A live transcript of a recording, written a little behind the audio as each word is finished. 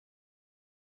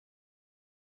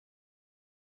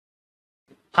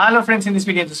Hello friends, in this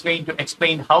video I'm just going to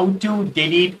explain how to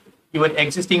delete your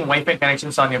existing Wi-Fi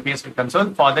connections on your PS5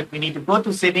 console. For that we need to go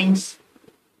to settings,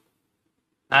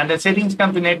 and the settings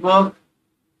come to network.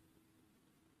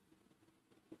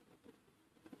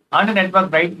 Under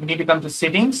network, right, we need to come to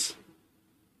settings.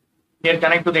 Here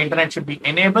connect to the internet should be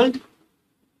enabled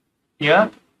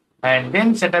here, and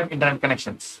then set up internet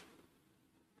connections.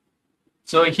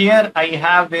 So here I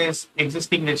have this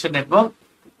existing registered network.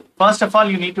 First of all,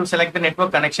 you need to select the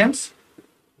network connections,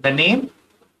 the name,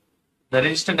 the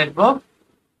registered network.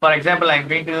 For example, I'm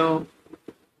going to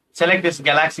select this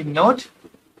Galaxy Note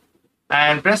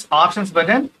and press options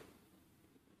button.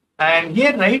 And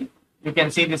here, right, you can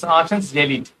see this options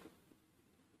delete.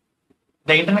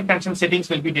 The internet connection settings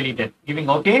will be deleted. Giving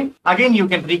OK. Again, you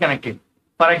can reconnect it.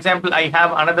 For example, I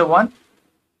have another one.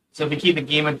 So we keep the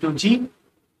gamer 2G.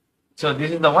 So this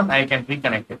is the one I can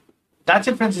reconnect it. That's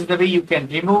it, friends. This is the way you can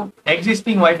remove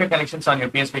existing Wi-Fi connections on your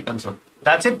PS5 console.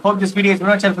 That's it. Hope this video is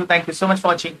very much helpful. Thank you so much for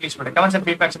watching. Please put a comments and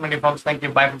feedback in the comments. Thank you.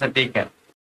 Bye, friends, and take care.